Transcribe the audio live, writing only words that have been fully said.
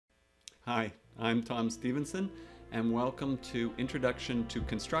Hi, I'm Tom Stephenson, and welcome to Introduction to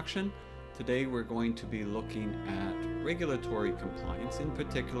Construction. Today we're going to be looking at regulatory compliance. In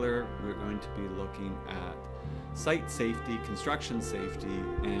particular, we're going to be looking at site safety, construction safety,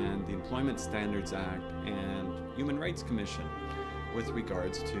 and the Employment Standards Act and Human Rights Commission with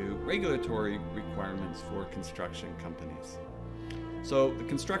regards to regulatory requirements for construction companies. So the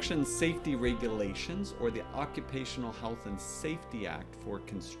Construction Safety Regulations, or the Occupational Health and Safety Act for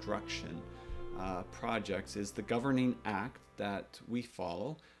construction projects, is the governing act that we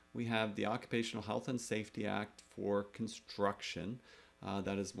follow. We have the Occupational Health and Safety Act for construction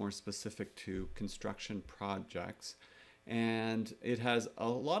that is more specific to construction projects. And it has a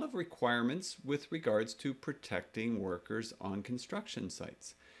lot of requirements with regards to protecting workers on construction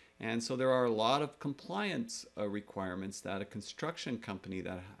sites. And so there are a lot of compliance requirements that a construction company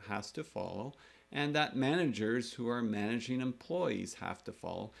that has to follow, and that managers who are managing employees have to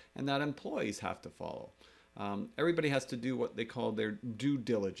follow, and that employees have to follow. Everybody has to do what they call their due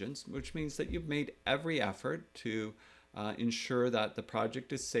diligence, which means that you've made every effort to ensure that the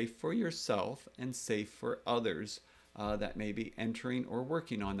project is safe for yourself and safe for others that may be entering or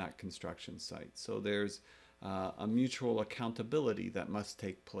working on that construction site. So there's a mutual accountability that must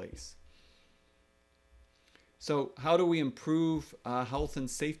take place. So how do we improve health and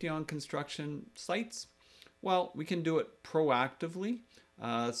safety on construction sites? Well, we can do it proactively.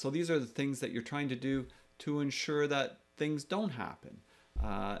 So these are the things that you're trying to do to ensure that things don't happen.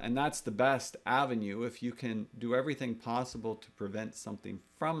 And that's the best avenue. If you can do everything possible to prevent something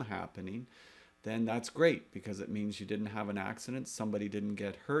from happening, then that's great, because it means you didn't have an accident, somebody didn't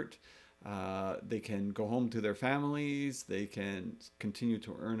get hurt. They can go home to their families, they can continue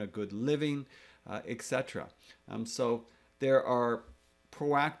to earn a good living, etc. So there are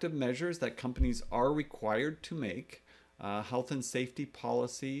proactive measures that companies are required to make. Health and safety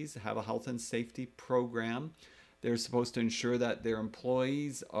policies have a health and safety program. They're supposed to ensure that their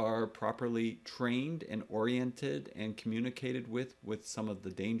employees are properly trained and oriented and communicated with some of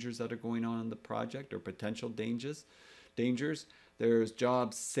the dangers that are going on in the project, or potential dangers. There's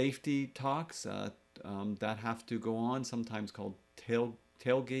job safety talks that have to go on, sometimes called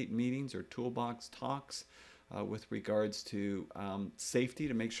tailgate meetings or toolbox talks with regards to safety,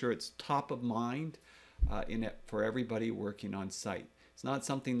 to make sure it's top of mind for everybody working on site. It's not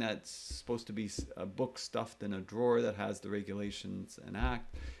something that's supposed to be a book stuffed in a drawer that has the regulations and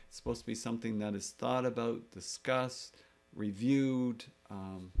act. It's supposed to be something that is thought about, discussed, reviewed.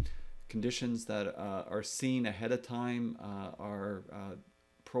 Conditions that are seen ahead of time are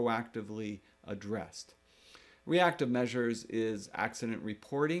proactively addressed. Reactive measures is accident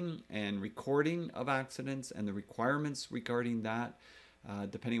reporting and recording of accidents and the requirements regarding that.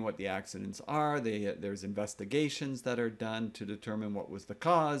 Depending on what the accidents are, there's investigations that are done to determine what was the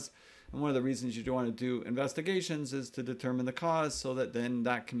cause. And one of the reasons you don't want to do investigations is to determine the cause, so that then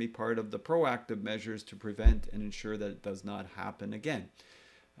that can be part of the proactive measures to prevent and ensure that it does not happen again.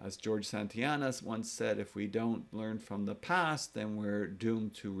 As George Santayana once said, if we don't learn from the past, then we're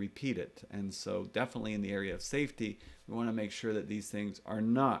doomed to repeat it. And so definitely in the area of safety, we want to make sure that these things are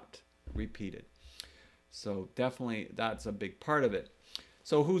not repeated. So definitely that's a big part of it.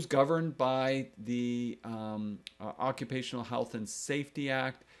 So who's governed by the Occupational Health and Safety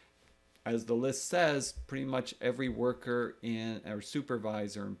Act? As the list says, pretty much every worker or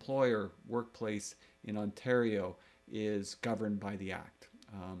supervisor, employer, workplace in Ontario is governed by the Act.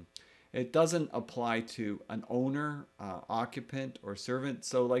 It doesn't apply to an owner, occupant, or servant.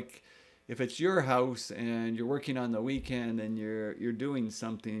 So like if it's your house and you're working on the weekend and you're doing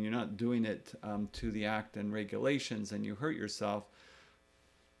something and you're not doing it to the Act and regulations, and you hurt yourself,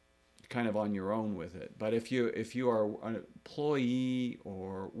 kind of on your own with it. But if you are an employee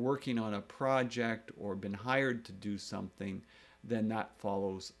or working on a project or been hired to do something, then that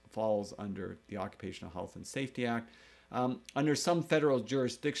falls under the Occupational Health and Safety Act. Under some federal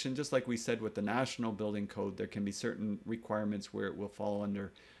jurisdiction, just like we said with the National Building Code, there can be certain requirements where it will fall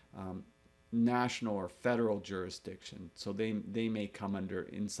under national or federal jurisdiction. So they may come under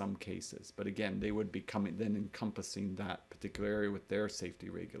in some cases. But again, they would be then encompassing that particular area with their safety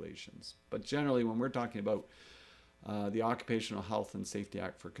regulations. But generally, when we're talking about the Occupational Health and Safety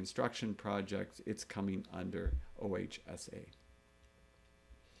Act for construction projects, it's coming under OHSA.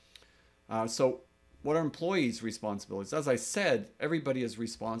 So what are employees' responsibilities? As I said, everybody is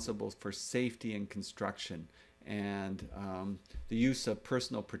responsible for safety in construction, and the use of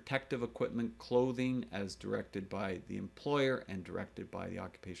personal protective equipment, clothing, as directed by the employer and directed by the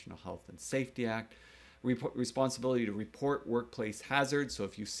Occupational Health and Safety Act. responsibility to report workplace hazards. So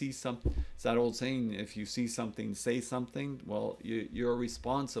if you see something, it's that old saying, if you see something, say something. Well, you're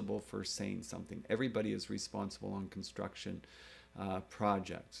responsible for saying something. Everybody is responsible on construction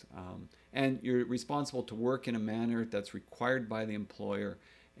projects. And you're responsible to work in a manner that's required by the employer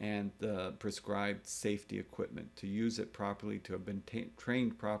and the prescribed safety equipment, to use it properly, to have been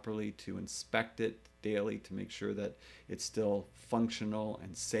trained properly, to inspect it daily to make sure that it's still functional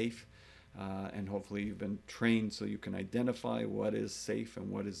and safe. And hopefully you've been trained so you can identify what is safe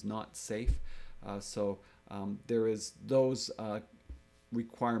and what is not safe. So there is those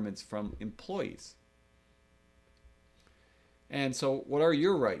requirements from employees. And so what are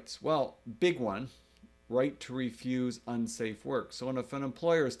your rights? Well, big one, right to refuse unsafe work. So if an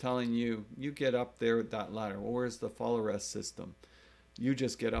employer is telling you, you get up there with that ladder, well, where's the fall arrest system? You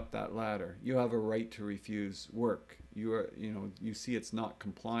just get up that ladder. You have a right to refuse work. You see it's not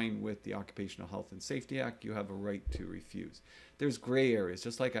complying with the Occupational Health and Safety Act. You have a right to refuse. There's gray areas,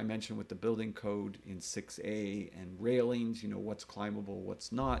 just like I mentioned with the building code in 6A and railings, what's climbable,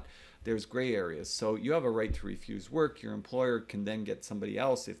 what's not. There's gray areas. So you have a right to refuse work. Your employer can then get somebody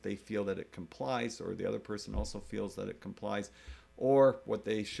else if they feel that it complies, or the other person also feels that it complies. Or what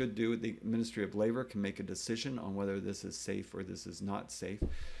they should do, the Ministry of Labor can make a decision on whether this is safe or this is not safe.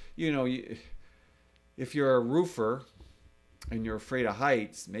 If you're a roofer and you're afraid of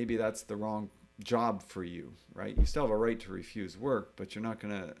heights, maybe that's the wrong job for you, right? You still have a right to refuse work, but you're not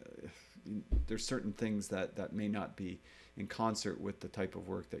going to, there's certain things that may not be in concert with the type of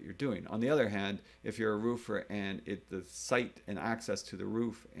work that you're doing. On the other hand, if you're a roofer and the site and access to the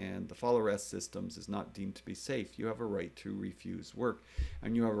roof and the fall arrest systems is not deemed to be safe, you have a right to refuse work,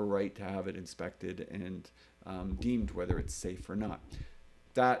 and you have a right to have it inspected and deemed whether it's safe or not.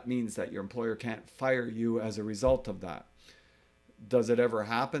 That means that your employer can't fire you as a result of that. Does it ever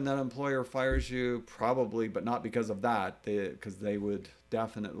happen that an employer fires you? Probably, but not because of that, because they would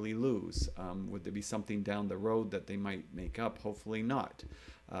definitely lose. Would there be something down the road that they might make up? Hopefully not.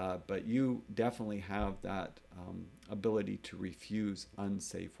 But you definitely have that ability to refuse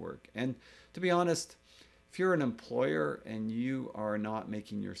unsafe work. And to be honest, if you're an employer and you are not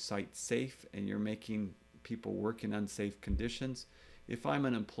making your site safe and you're making people work in unsafe conditions, if I'm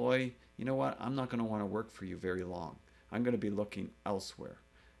an employee, you know what? I'm not going to want to work for you very long. I'm going to be looking elsewhere.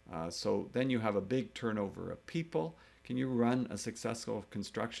 So then you have a big turnover of people. Can you run a successful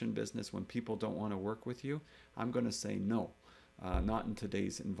construction business when people don't want to work with you? I'm going to say no, not in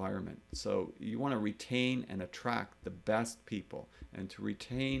today's environment. So you want to retain and attract the best people. And to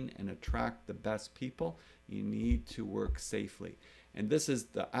retain and attract the best people, you need to work safely. And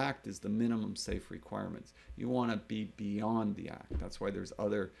the act is the minimum safe requirements. You want to be beyond the act. That's why there's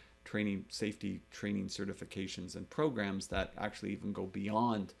other safety training certifications and programs that actually even go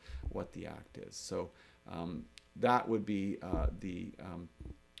beyond what the act is. So that would be the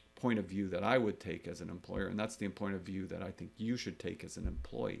point of view that I would take as an employer, and that's the point of view that I think you should take as an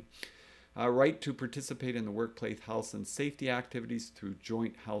employee. Right to participate in the workplace health and safety activities through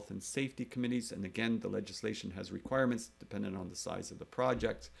joint health and safety committees, and again, the legislation has requirements dependent on the size of the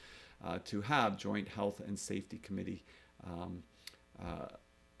project to have joint health and safety committee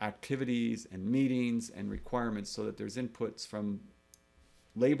activities and meetings and requirements, so that there's inputs from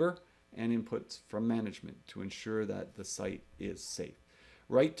labor and inputs from management to ensure that the site is safe.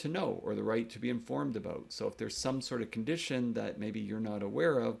 Right to know, or the right to be informed about. So if there's some sort of condition that maybe you're not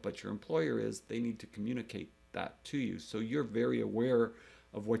aware of, but your employer is, they need to communicate that to you, so you're very aware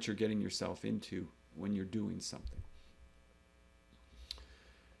of what you're getting yourself into when you're doing something.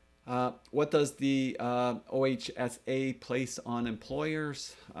 What does the OHSA place on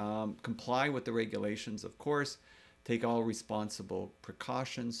employers? Comply with the regulations, of course. Take all responsible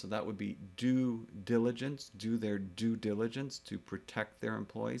precautions. So that would be due diligence, do their due diligence to protect their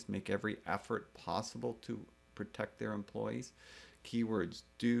employees, make every effort possible to protect their employees. Keywords,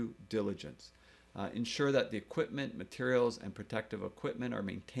 due diligence. Ensure that the equipment, materials, and protective equipment are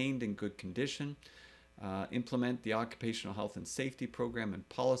maintained in good condition. Implement the Occupational Health and Safety Program and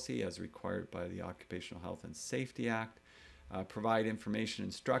policy as required by the Occupational Health and Safety Act. Provide information,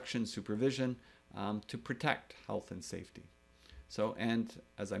 instruction, supervision to protect health and safety. So, and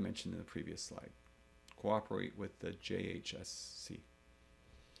as I mentioned in the previous slide, cooperate with the JHSC.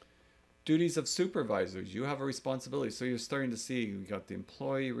 Duties of supervisors. You have a responsibility. So you're starting to see you got the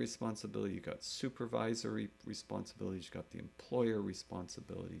employee responsibility, you got supervisory responsibilities, you got the employer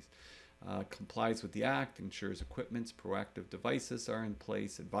responsibilities. Complies with the act, ensures equipment's proactive devices are in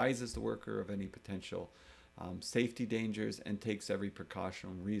place, advises the worker of any potential safety dangers, and takes every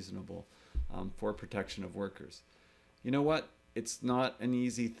precaution reasonable for protection of workers. You know what? it's not an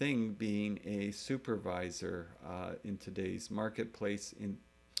easy thing being a supervisor in today's marketplace. In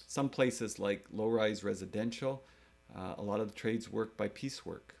some places like low-rise residential, a lot of the trades work by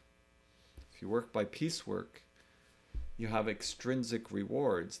piecework. If you work by piecework, you have extrinsic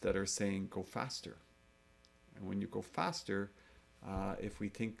rewards that are saying go faster. And when you go faster, if we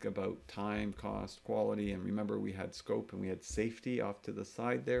think about time, cost, quality, and remember we had scope and we had safety off to the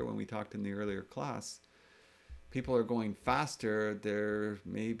side there when we talked in the earlier class, people are going faster, there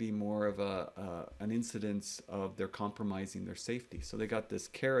may be more of an incidence of they're compromising their safety. So they got this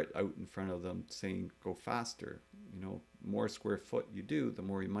carrot out in front of them saying go faster. You know, more square foot you do, the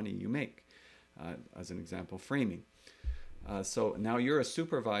more money you make. As an example, framing. So now you're a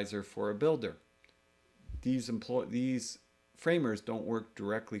supervisor for a builder. These framers don't work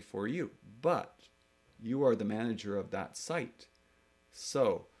directly for you, but you are the manager of that site.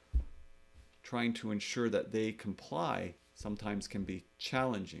 So trying to ensure that they comply sometimes can be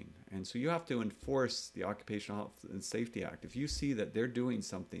challenging. And so you have to enforce the Occupational Health and Safety Act. If you see that they're doing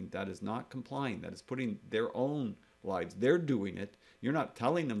something that is not complying, that is putting their own lives, they're doing it, you're not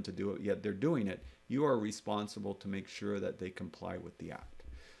telling them to do it, yet they're doing it, you are responsible to make sure that they comply with the act.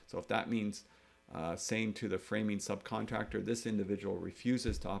 So if that means saying to the framing subcontractor, this individual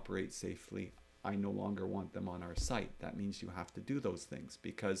refuses to operate safely, I no longer want them on our site. That means you have to do those things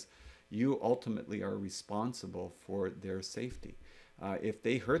because you ultimately are responsible for their safety. If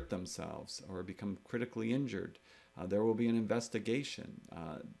they hurt themselves or become critically injured, there will be an investigation.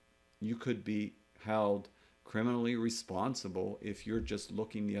 You could be held criminally responsible if you're just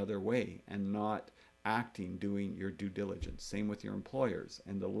looking the other way and not acting, doing your due diligence. Same with your employers.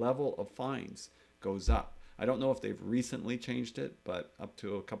 And the level of fines goes up. I don't know if they've recently changed it, but up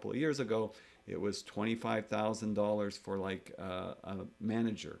to a couple of years ago, it was $25,000 for like a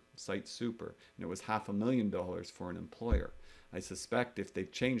manager, site super, and it was $500,000 for an employer. I suspect if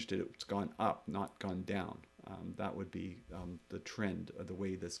they've changed it, it's gone up, not gone down. That would be the trend of the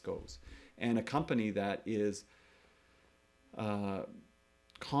way this goes. And a company that is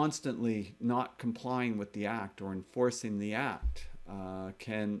constantly not complying with the act or enforcing the act,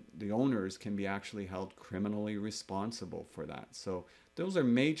 the owners can be actually held criminally responsible for that. So those are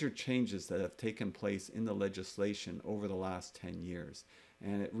major changes that have taken place in the legislation over the last 10 years.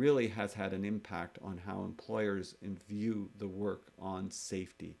 And it really has had an impact on how employers view the work on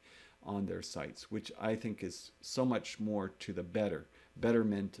safety on their sites, which I think is so much more to the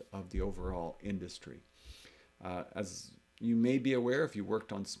betterment of the overall industry. As you may be aware, if you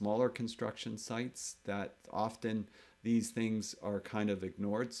worked on smaller construction sites, that often these things are kind of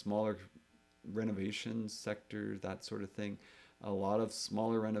ignored. Smaller renovation sector, that sort of thing. A lot of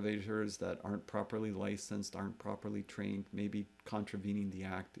smaller renovators that aren't properly licensed, aren't properly trained, maybe contravening the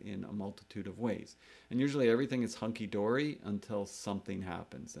act in a multitude of ways. And usually everything is hunky-dory until something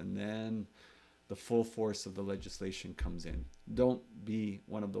happens, and then the full force of the legislation comes in. Don't be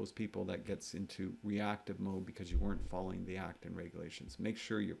one of those people that gets into reactive mode because you weren't following the act and regulations. Make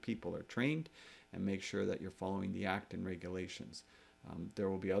sure your people are trained and make sure that you're following the act and regulations. There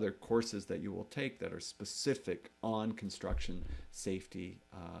will be other courses that you will take that are specific on construction safety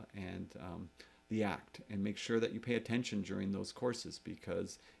and the act, and make sure that you pay attention during those courses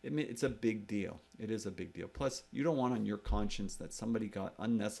because it's a big deal. It is a big deal. Plus, you don't want on your conscience that somebody got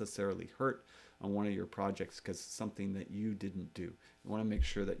unnecessarily hurt on one of your projects because it's something that you didn't do. You want to make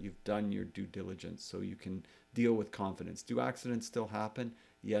sure that you've done your due diligence so you can deal with confidence. Do accidents still happen?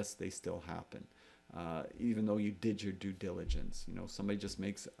 Yes, they still happen. Even though you did your due diligence, you know, somebody just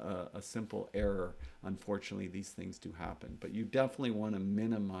makes a simple error. Unfortunately, these things do happen, but you definitely want to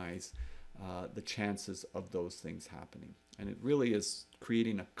minimize the chances of those things happening. And it really is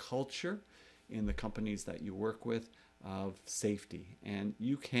creating a culture in the companies that you work with of safety. And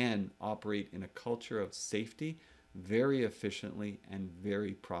you can operate in a culture of safety very efficiently and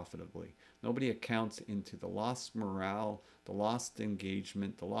very profitably. Nobody accounts into the lost morale, the lost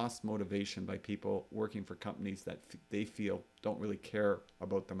engagement, the lost motivation by people working for companies that they feel don't really care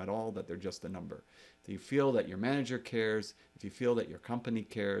about them at all, that they're just a number. If you feel that your manager cares, if you feel that your company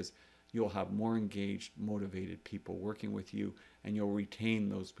cares, you'll have more engaged, motivated people working with you, and you'll retain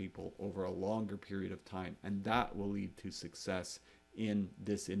those people over a longer period of time, and that will lead to success in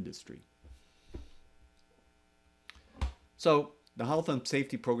this industry. So the health and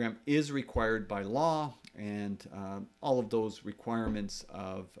safety program is required by law, and all of those requirements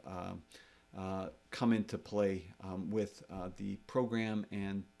come into play with the program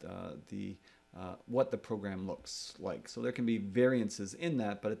and what the program looks like. So there can be variances in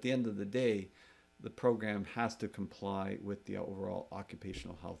that, but at the end of the day, the program has to comply with the overall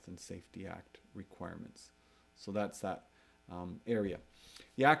Occupational Health and Safety Act requirements. So that's that area.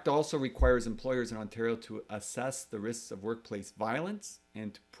 The Act also requires employers in Ontario to assess the risks of workplace violence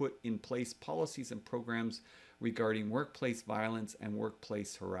and to put in place policies and programs regarding workplace violence and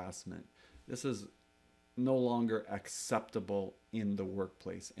workplace harassment. This is no longer acceptable in the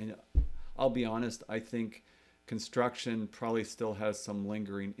workplace. And I'll be honest, I think construction probably still has some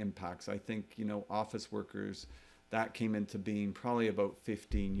lingering impacts. I think, office workers, that came into being probably about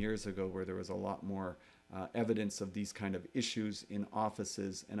 15 years ago, where there was a lot more evidence of these kind of issues in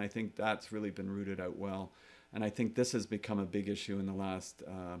offices. And I think that's really been rooted out well. And I think this has become a big issue in the last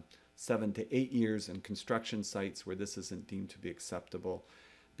 7 to 8 years in construction sites where this isn't deemed to be acceptable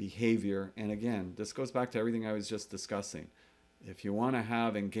behavior. And again, this goes back to everything I was just discussing. If you want to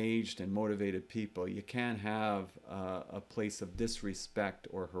have engaged and motivated people, you can't have a place of disrespect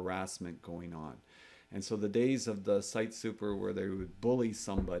or harassment going on. And so the days of the site super where they would bully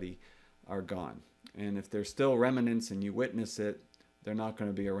somebody are gone. And if there's still remnants and you witness it, they're not going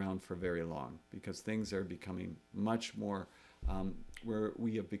to be around for very long, because things are becoming much more where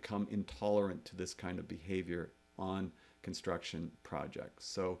we have become intolerant to this kind of behavior on construction projects.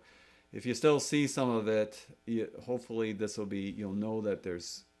 So if you still see some of it, hopefully this will be, you'll know that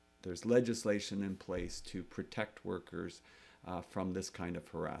there's legislation in place to protect workers from this kind of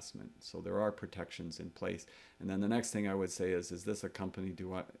harassment. So there are protections in place. And then the next thing I would say is this a company,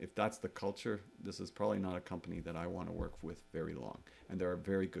 if that's the culture, this is probably not a company that I want to work with very long. And there are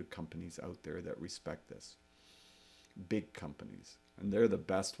very good companies out there that respect this. Big companies. And they're the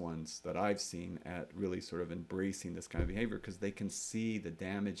best ones that I've seen at really sort of embracing this kind of behavior, because they can see the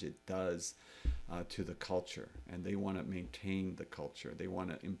damage it does to the culture. And they want to maintain the culture. They want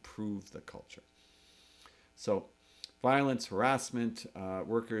to improve the culture. So violence, harassment,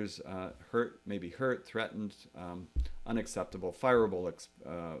 workers maybe hurt, threatened, unacceptable, fireable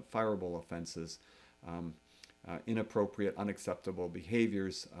offenses, inappropriate, unacceptable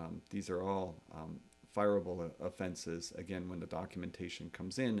behaviors. These are all fireable offenses, again, when the documentation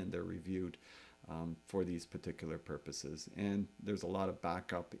comes in and they're reviewed for these particular purposes. And there's a lot of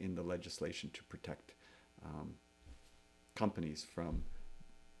backup in the legislation to protect companies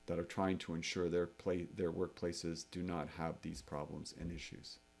that are trying to ensure their workplaces do not have these problems and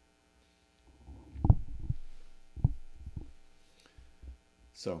issues.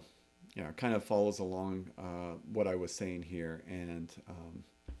 So, yeah, it kind of follows along what I was saying here, and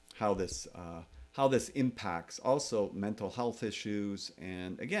how this impacts also mental health issues.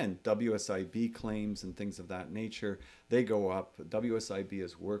 And again, WSIB claims and things of that nature, they go up. WSIB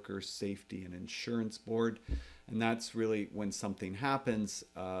is Workers' Safety and Insurance Board. And that's really when something happens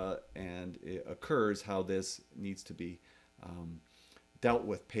and it occurs, how this needs to be dealt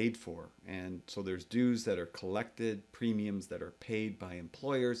with, paid for. And so there's dues that are collected, premiums that are paid by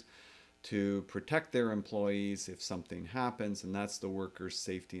employers to protect their employees if something happens, and that's the Workers'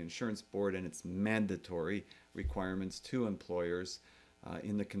 Safety Insurance Board, and it's mandatory requirements to employers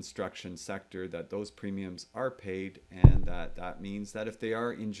in the construction sector that those premiums are paid, and that means that if they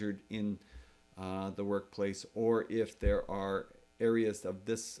are injured in the workplace, or if there are areas of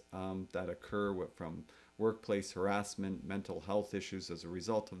this that occur from workplace harassment, mental health issues as a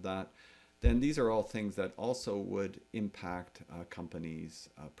result of that, then these are all things that also would impact companies'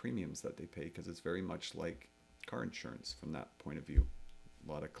 premiums that they pay, because it's very much like car insurance from that point of view.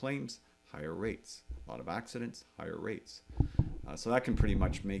 A lot of claims, higher rates. A lot of accidents, higher rates. So that can pretty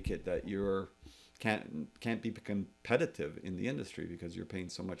much make it that you can't be competitive in the industry, because you're paying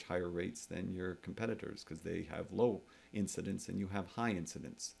so much higher rates than your competitors, because they have low incidence and you have high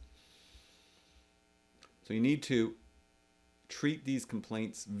incidence. So you need to treat these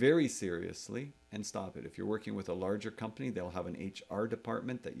complaints very seriously and stop it. If you're working with a larger company, they'll have an HR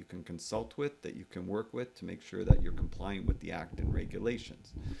department that you can consult with, that you can work with to make sure that you're complying with the Act and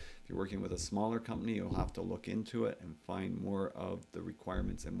regulations. If you're working with a smaller company, you'll have to look into it and find more of the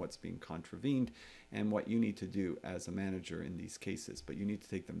requirements and what's being contravened and what you need to do as a manager in these cases. But you need to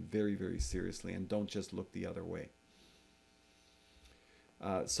take them very, very seriously, and don't just look the other way.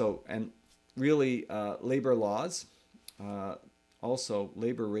 And really, labor laws, also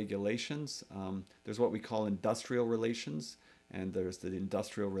labor regulations. There's what we call industrial relations, and there's the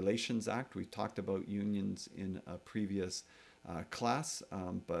Industrial Relations Act. We talked about unions in a previous class,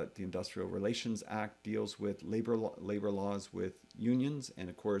 but the Industrial Relations Act deals with labor laws with unions, and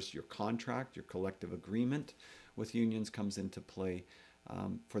of course your contract, your collective agreement with unions comes into play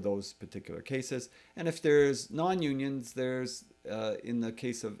for those particular cases. And if there's non-unions, there's in the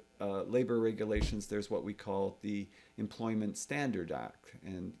case of labor regulations, there's what we call the Employment Standard Act,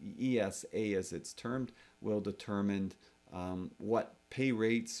 and ESA, as it's termed, will determine what pay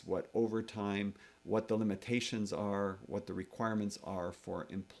rates, what overtime, what the limitations are, what the requirements are for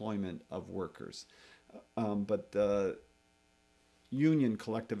employment of workers. But the union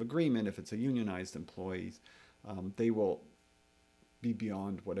collective agreement, if it's a unionized employee, they will be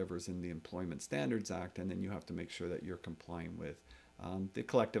beyond whatever's in the Employment Standards Act, and then you have to make sure that you're complying with the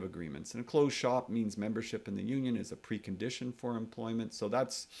collective agreements. And a closed shop means membership in the union is a precondition for employment. So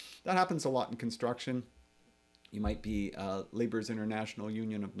that happens a lot in construction. You might be Labor's International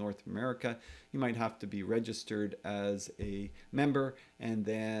Union of North America. You might have to be registered as a member, and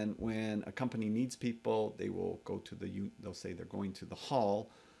then when a company needs people, they will go to they'll say they're going to the hall,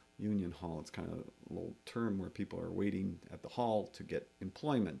 union hall. It's kind of a little term where people are waiting at the hall to get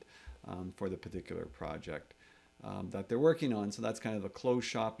employment for the particular project that they're working on. So that's kind of a closed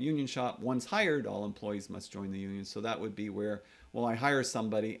shop. Union shop, once hired, all employees must join the union. So that would be where, well, I hire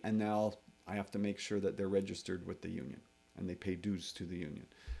somebody and now I have to make sure that they're registered with the union and they pay dues to the union.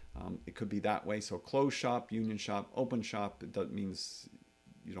 It could be that way. So closed shop, union shop, open shop, that means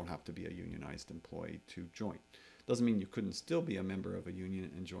you don't have to be a unionized employee to join. Doesn't mean you couldn't still be a member of a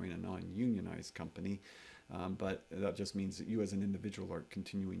union and join a non-unionized company, but that just means that you as an individual are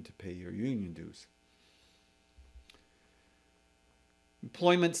continuing to pay your union dues.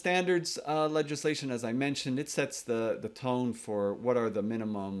 Employment standards legislation, as I mentioned, it sets the tone for what are the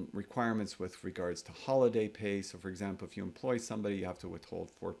minimum requirements with regards to holiday pay. So for example, if you employ somebody, you have to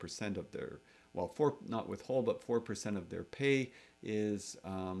withhold 4% of their, well, not withhold, but 4% of their pay is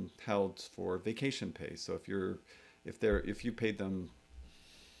held for vacation pay. So if you paid them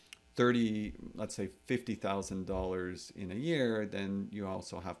let's say $50,000 in a year, then you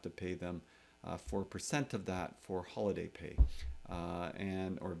also have to pay them 4% of that for holiday pay.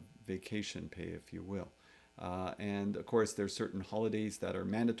 Or vacation pay, if you will. And of course, there's certain holidays that are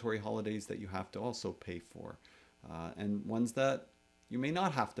mandatory holidays that you have to also pay for. And ones that you may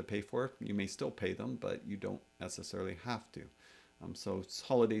not have to pay for, you may still pay them, but you don't necessarily have to. So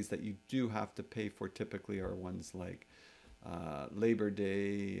holidays that you do have to pay for typically are ones like Labor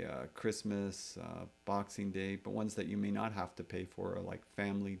Day, Christmas, Boxing Day, but ones that you may not have to pay for are like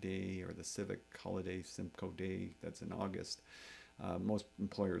Family Day or the civic holiday, Simcoe Day, that's in August. Most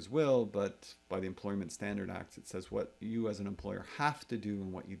employers will, but by the Employment Standard Act, it says what you as an employer have to do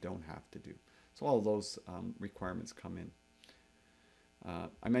and what you don't have to do. So all of those requirements come in.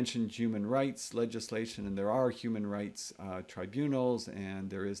 I mentioned human rights legislation, and there are human rights tribunals, and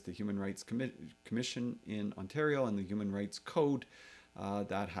there is the Human Rights Commission in Ontario and the Human Rights Code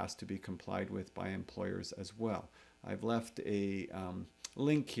that has to be complied with by employers as well. I've left a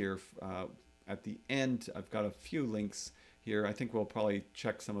link here at the end. I've got a few links here. I think we'll probably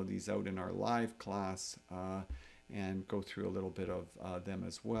check some of these out in our live class and go through a little bit of them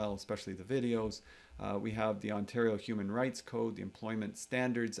as well, especially the videos. We have the Ontario Human Rights Code, the Employment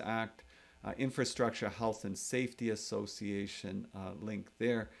Standards Act, Infrastructure Health and Safety Association link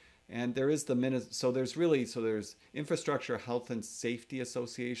there. And there is there's Infrastructure Health and Safety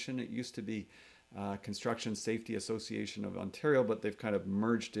Association. It used to be Construction Safety Association of Ontario, but they've kind of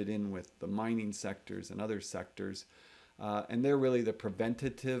merged it in with the mining sectors and other sectors. And they're really the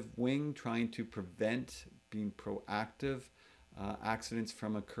preventative wing, trying to prevent, being proactive, accidents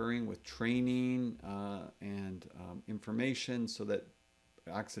from occurring with training and information so that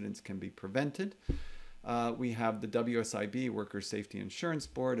accidents can be prevented. We have the WSIB, Workers' Safety Insurance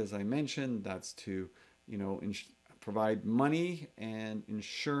Board, as I mentioned. That's to, provide money and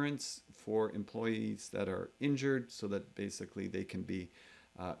insurance for employees that are injured so that basically they can be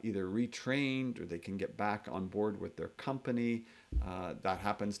either retrained or they can get back on board with their company. That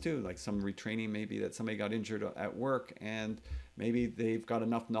happens too, like some retraining, maybe that somebody got injured at work and maybe they've got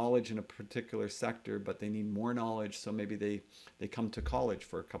enough knowledge in a particular sector, but they need more knowledge. So maybe they come to college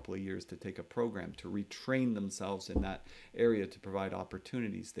for a couple of years to take a program to retrain themselves in that area to provide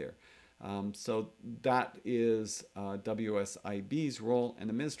opportunities there. So that is WSIB's role, and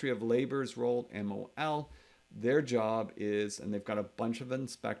the Ministry of Labor's role, MOL. Their job is, and they've got a bunch of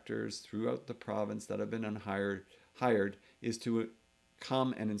inspectors throughout the province that have been hired, is to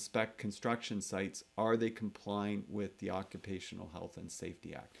come and inspect construction sites. Are they complying with the Occupational Health and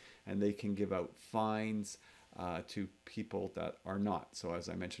Safety Act? And they can give out fines to people that are not. So as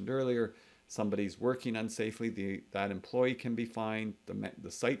I mentioned earlier, somebody's working unsafely, that employee can be fined,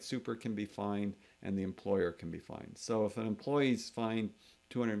 the site super can be fined, and the employer can be fined. So if an employee's fined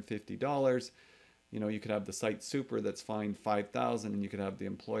 $250, you could have the site super that's fined $5,000, and you could have the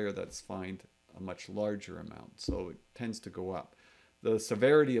employer that's fined a much larger amount. So it tends to go up. The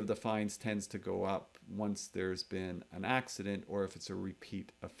severity of the fines tends to go up once there's been an accident or if it's a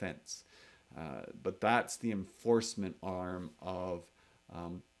repeat offense. But that's the enforcement arm of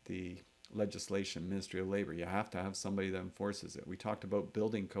the legislation, Ministry of Labor. You have to have somebody that enforces it. We talked about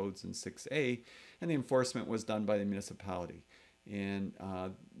building codes in 6A, and the enforcement was done by the municipality. And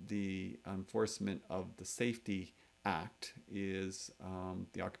the enforcement of the Safety Act is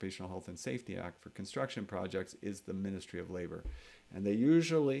the Occupational Health and Safety Act for construction projects is the Ministry of Labor. And they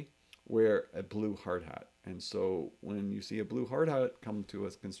usually wear a blue hard hat. And so when you see a blue hard hat come to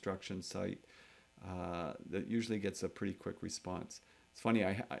a construction site, that usually gets a pretty quick response. It's funny,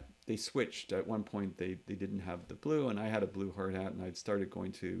 they switched. At one point, they didn't have the blue, and I had a blue hard hat, and I'd started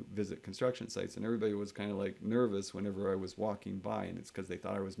going to visit construction sites, and everybody was kind of like nervous whenever I was walking by, and it's because they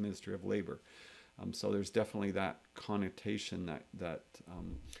thought I was Ministry of Labor. So there's definitely that connotation that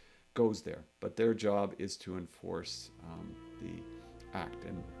goes there. But their job is to enforce the act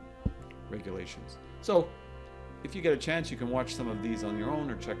and regulations. So if you get a chance, you can watch some of these on your own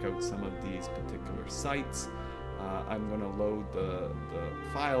or check out some of these particular sites. I'm going to load the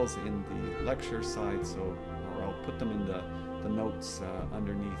files in the lecture side, or I'll put them in the notes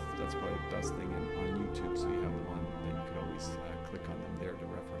underneath. That's probably the best thing on YouTube, so you have them on. Then you could always click on them there to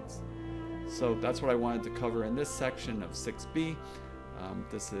reference. So that's what I wanted to cover in this section of 6B.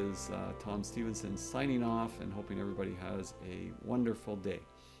 This is Tom Stephenson signing off and hoping everybody has a wonderful day.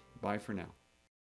 Bye for now.